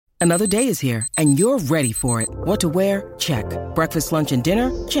Another day is here, and you're ready for it. What to wear? Check. Breakfast, lunch, and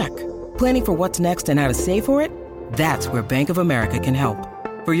dinner? Check. Planning for what's next and how to save for it? That's where Bank of America can help.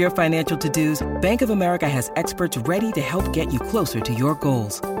 For your financial to-dos, Bank of America has experts ready to help get you closer to your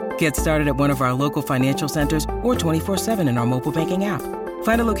goals. Get started at one of our local financial centers or 24/7 in our mobile banking app.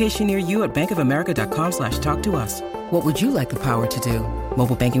 Find a location near you at bankofamerica.com/talktous. What would you like the power to do?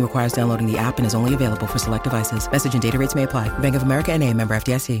 Mobile banking requires downloading the app and is only available for select devices. Message and data rates may apply. Bank of America N.A., member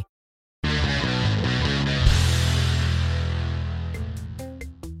FDIC.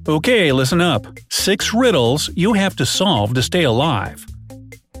 Okay, listen up. 6 riddles you have to solve to stay alive.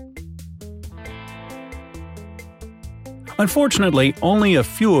 Unfortunately, only a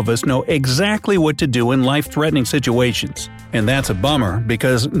few of us know exactly what to do in life-threatening situations. And that's a bummer,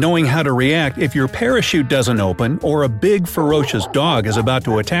 because knowing how to react if your parachute doesn't open or a big ferocious dog is about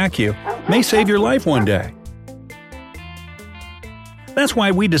to attack you may save your life one day. That's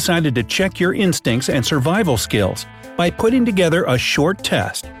why we decided to check your instincts and survival skills by putting together a short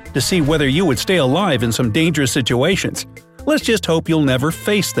test to see whether you would stay alive in some dangerous situations. Let's just hope you'll never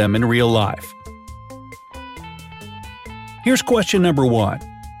face them in real life. Here's question number 1.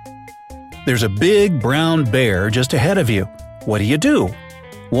 There's a big brown bear just ahead of you. What do you do?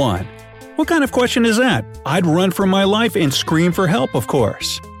 1. What kind of question is that? I'd run for my life and scream for help, of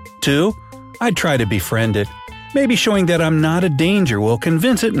course. 2. I'd try to befriend it. Maybe showing that I'm not a danger will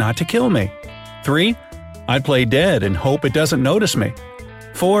convince it not to kill me. 3. I'd play dead and hope it doesn't notice me.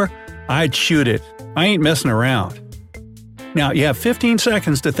 4. I'd shoot it. I ain't messing around. Now, you have 15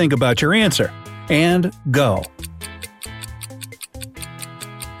 seconds to think about your answer. And go.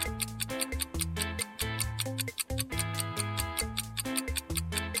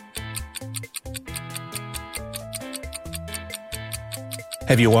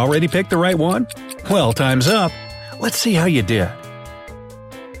 Have you already picked the right one? Well, time's up. Let's see how you did.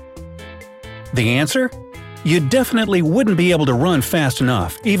 The answer? You definitely wouldn't be able to run fast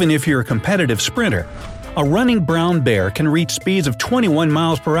enough, even if you're a competitive sprinter. A running brown bear can reach speeds of 21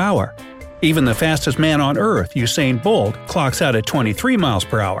 miles per hour. Even the fastest man on Earth, Usain Bolt, clocks out at 23 miles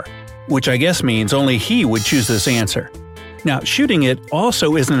per hour, which I guess means only he would choose this answer. Now, shooting it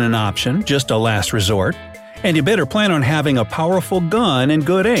also isn't an option, just a last resort. And you better plan on having a powerful gun and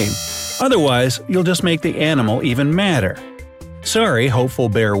good aim. Otherwise, you'll just make the animal even madder. Sorry, hopeful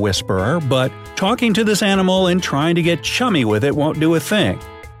bear whisperer, but talking to this animal and trying to get chummy with it won't do a thing.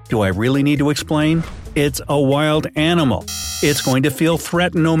 Do I really need to explain? It's a wild animal. It's going to feel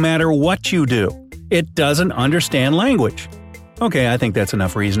threatened no matter what you do. It doesn't understand language. Okay, I think that's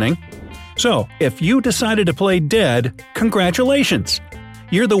enough reasoning. So, if you decided to play dead, congratulations!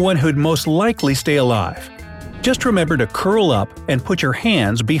 You're the one who'd most likely stay alive. Just remember to curl up and put your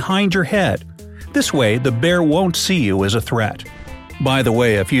hands behind your head. This way, the bear won't see you as a threat. By the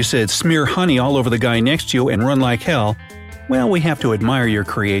way, if you said smear honey all over the guy next to you and run like hell, well, we have to admire your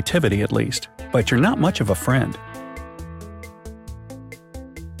creativity at least, but you're not much of a friend.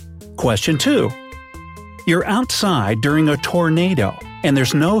 Question 2. You're outside during a tornado, and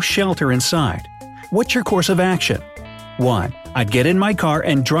there's no shelter inside. What's your course of action? 1. I'd get in my car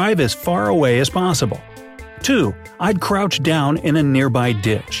and drive as far away as possible. 2. I'd crouch down in a nearby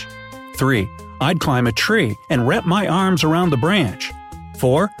ditch. 3. I'd climb a tree and wrap my arms around the branch.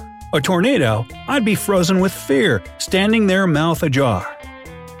 4. A tornado, I'd be frozen with fear, standing there mouth ajar.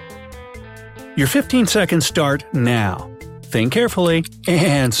 Your 15 seconds start now. Think carefully,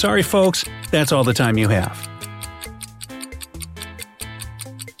 and sorry folks, that's all the time you have.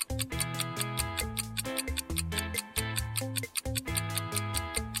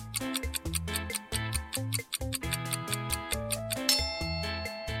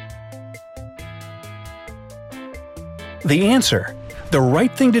 The answer. The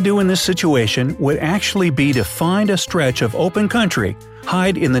right thing to do in this situation would actually be to find a stretch of open country,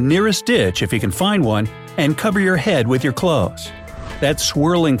 hide in the nearest ditch if you can find one, and cover your head with your clothes. That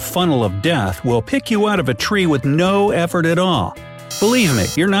swirling funnel of death will pick you out of a tree with no effort at all. Believe me,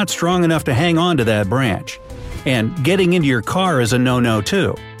 you're not strong enough to hang on to that branch. And getting into your car is a no-no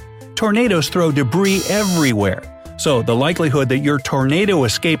too. Tornadoes throw debris everywhere, so the likelihood that your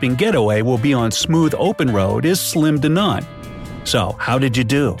tornado-escaping getaway will be on smooth open road is slim to none. So, how did you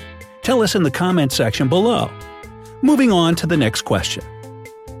do? Tell us in the comment section below. Moving on to the next question.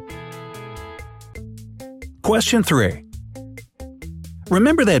 Question 3.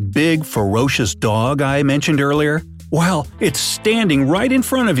 Remember that big, ferocious dog I mentioned earlier? Well, it's standing right in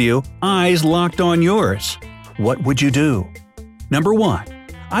front of you, eyes locked on yours. What would you do? Number 1.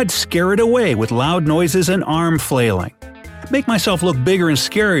 I'd scare it away with loud noises and arm flailing. Make myself look bigger and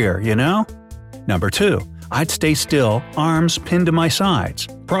scarier, you know? Number 2. I'd stay still, arms pinned to my sides,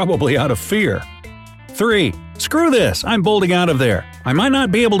 probably out of fear. 3. Screw this, I'm bolting out of there. I might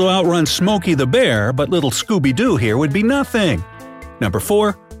not be able to outrun Smokey the Bear, but little Scooby-Doo here would be nothing.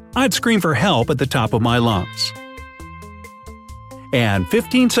 4. I'd scream for help at the top of my lungs. And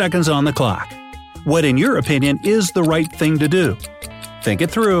 15 seconds on the clock. What in your opinion is the right thing to do? Think it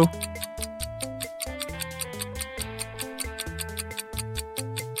through.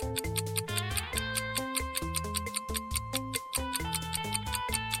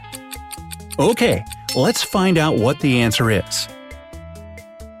 Okay, let's find out what the answer is.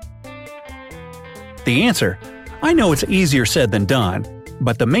 The answer? I know it's easier said than done,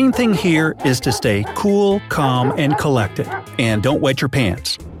 but the main thing here is to stay cool, calm, and collected, and don't wet your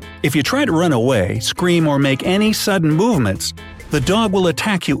pants. If you try to run away, scream, or make any sudden movements, the dog will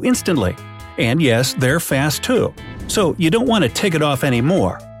attack you instantly. And yes, they're fast too, so you don't want to tick it off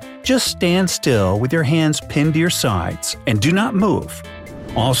anymore. Just stand still with your hands pinned to your sides, and do not move.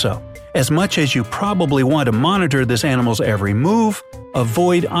 Also, as much as you probably want to monitor this animal's every move,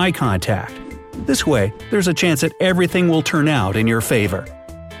 avoid eye contact. This way, there's a chance that everything will turn out in your favor.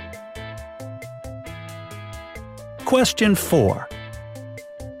 Question 4.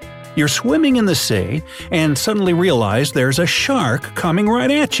 You're swimming in the sea and suddenly realize there's a shark coming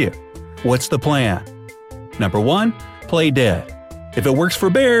right at you. What's the plan? 1. Play dead. If it works for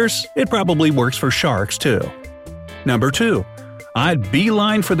bears, it probably works for sharks too. 2. I'd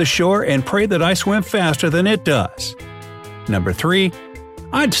beeline for the shore and pray that I swim faster than it does. 3.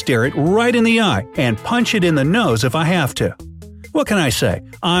 I'd stare it right in the eye and punch it in the nose if I have to. What can I say?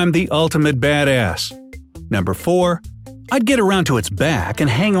 I'm the ultimate badass. 4. I'd get around to its back and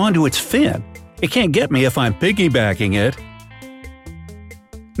hang on to its fin. It can't get me if I'm piggybacking it.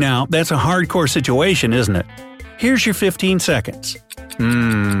 Now, that's a hardcore situation, isn't it? Here's your 15 seconds.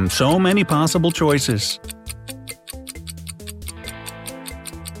 So many possible choices.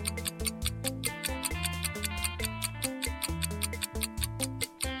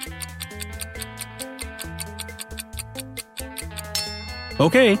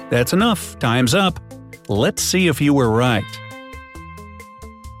 Okay, that's enough. Time's up. Let's see if you were right.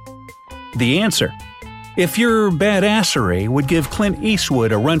 The answer: if your badassery would give Clint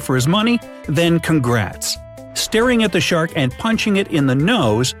Eastwood a run for his money, then congrats. Staring at the shark and punching it in the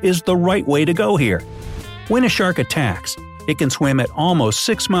nose is the right way to go here. When a shark attacks, it can swim at almost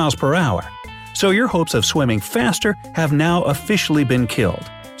 6 miles per hour, so your hopes of swimming faster have now officially been killed.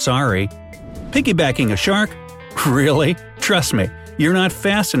 Sorry. Piggybacking a shark? Really? Trust me, you're not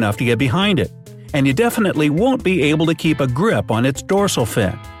fast enough to get behind it, and you definitely won't be able to keep a grip on its dorsal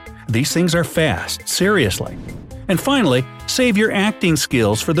fin. These things are fast, seriously. And finally, save your acting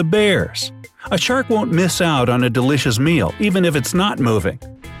skills for the bears. A shark won't miss out on a delicious meal, even if it's not moving.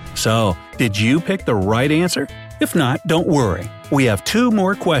 So, did you pick the right answer? If not, don't worry. We have 2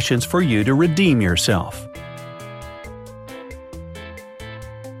 more questions for you to redeem yourself.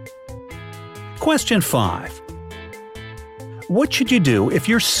 Question 5. What should you do if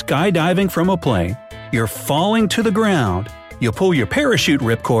you're skydiving from a plane, you're falling to the ground, you pull your parachute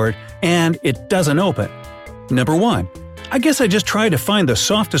ripcord, and it doesn't open? 1. I guess I just try to find the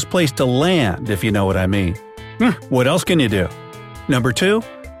softest place to land, if you know what I mean. What else can you do? 2.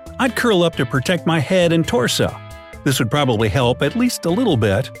 I'd curl up to protect my head and torso. This would probably help at least a little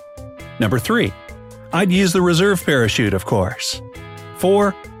bit. 3. I'd use the reserve parachute, of course.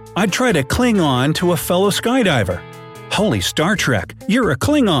 4. I'd try to cling on to a fellow skydiver. Holy Star Trek, you're a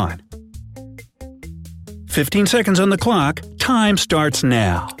Klingon! 15 seconds on the clock, time starts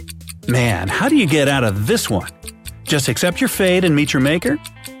now. Man, how do you get out of this one? Just accept your fate and meet your maker?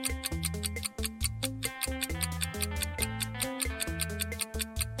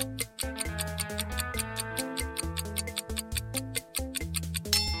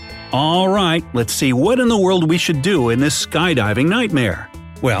 Alright, let's see what in the world we should do in this skydiving nightmare.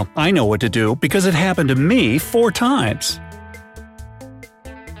 Well, I know what to do because it happened to me 4 times.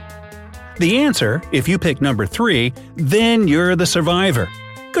 The answer, if you pick 3, then you're the survivor.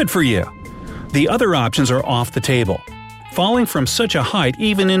 Good for you. The other options are off the table. Falling from such a height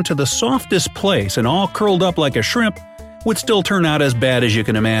even into the softest place and all curled up like a shrimp would still turn out as bad as you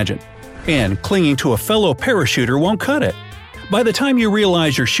can imagine. And clinging to a fellow parachuter won't cut it. By the time you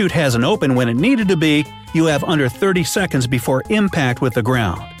realize your chute hasn't opened when it needed to be, you have under 30 seconds before impact with the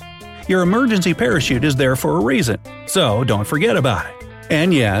ground. Your emergency parachute is there for a reason, so don't forget about it.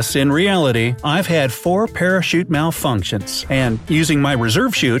 And yes, in reality, I've had 4 parachute malfunctions, and using my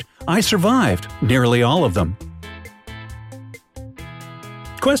reserve chute, I survived nearly all of them.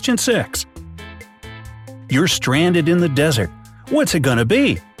 Question 6. You're stranded in the desert. What's it gonna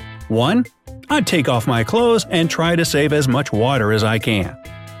be? 1. I'd take off my clothes and try to save as much water as I can.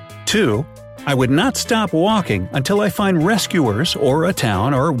 2. I would not stop walking until I find rescuers or a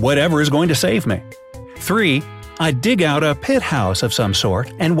town or whatever is going to save me. 3. I'd dig out a pit house of some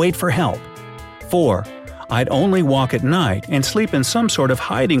sort and wait for help. 4. I'd only walk at night and sleep in some sort of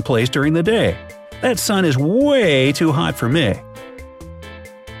hiding place during the day. That sun is way too hot for me.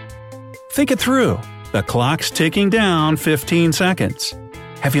 Think it through. The clock's ticking down 15 seconds.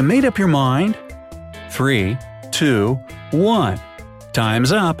 Have you made up your mind? 3, 2, 1.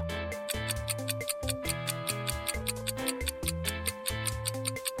 Time's up.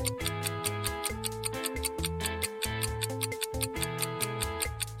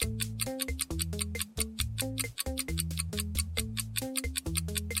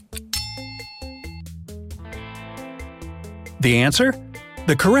 The answer?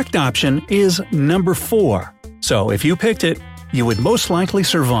 The correct option is number 4. So if you picked it, you would most likely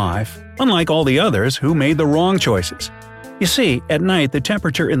survive, unlike all the others who made the wrong choices. You see, at night the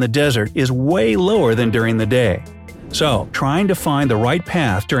temperature in the desert is way lower than during the day. So, trying to find the right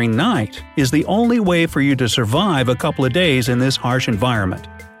path during night is the only way for you to survive a couple of days in this harsh environment.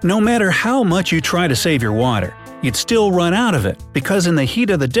 No matter how much you try to save your water, you'd still run out of it because in the heat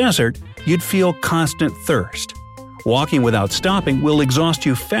of the desert, you'd feel constant thirst. Walking without stopping will exhaust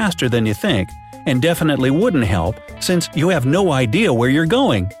you faster than you think, and definitely wouldn't help since you have no idea where you're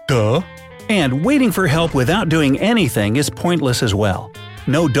going. Duh! And waiting for help without doing anything is pointless as well.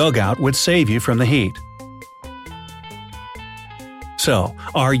 No dugout would save you from the heat. So,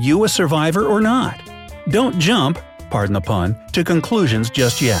 are you a survivor or not? Don't jump, pardon the pun, to conclusions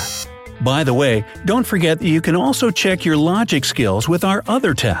just yet. By the way, don't forget that you can also check your logic skills with our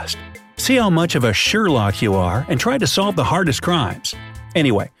other test. See how much of a Sherlock you are and try to solve the hardest crimes.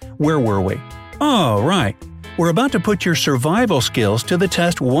 Anyway, where were we? Oh, right. We're about to put your survival skills to the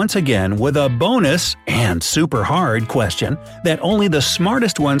test once again with a bonus and super hard question that only the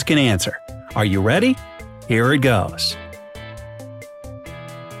smartest ones can answer. Are you ready? Here it goes.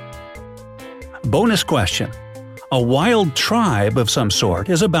 Bonus question. A wild tribe of some sort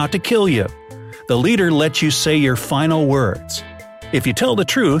is about to kill you. The leader lets you say your final words. If you tell the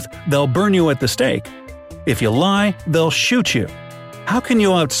truth, they'll burn you at the stake. If you lie, they'll shoot you. How can you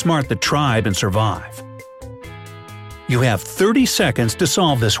outsmart the tribe and survive? You have 30 seconds to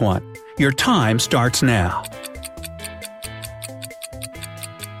solve this one. Your time starts now.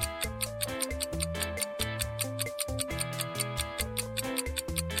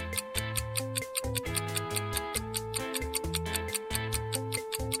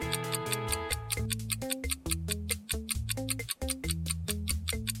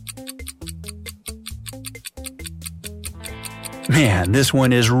 Man, this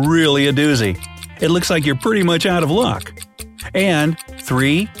one is really a doozy. It looks like you're pretty much out of luck. And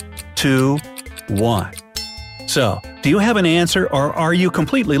 3, 2, 1. So, do you have an answer or are you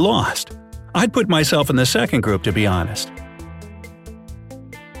completely lost? I'd put myself in the second group, to be honest.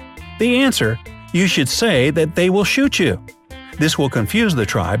 The answer: you should say that they will shoot you. This will confuse the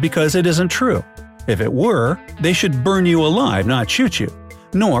tribe because it isn't true. If it were, they should burn you alive, not shoot you.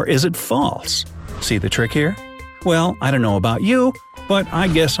 Nor is it false. See the trick here? Well, I don't know about you, but I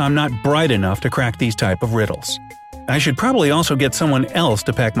guess I'm not bright enough to crack these type of riddles. I should probably also get someone else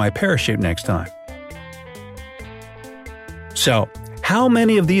to pack my parachute next time. So, how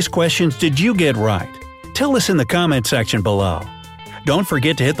many of these questions did you get right? Tell us in the comment section below. Don't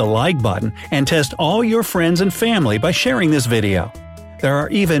forget to hit the like button and test all your friends and family by sharing this video. There are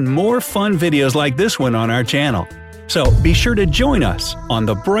even more fun videos like this one on our channel. So be sure to join us on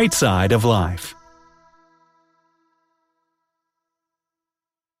the bright side of life.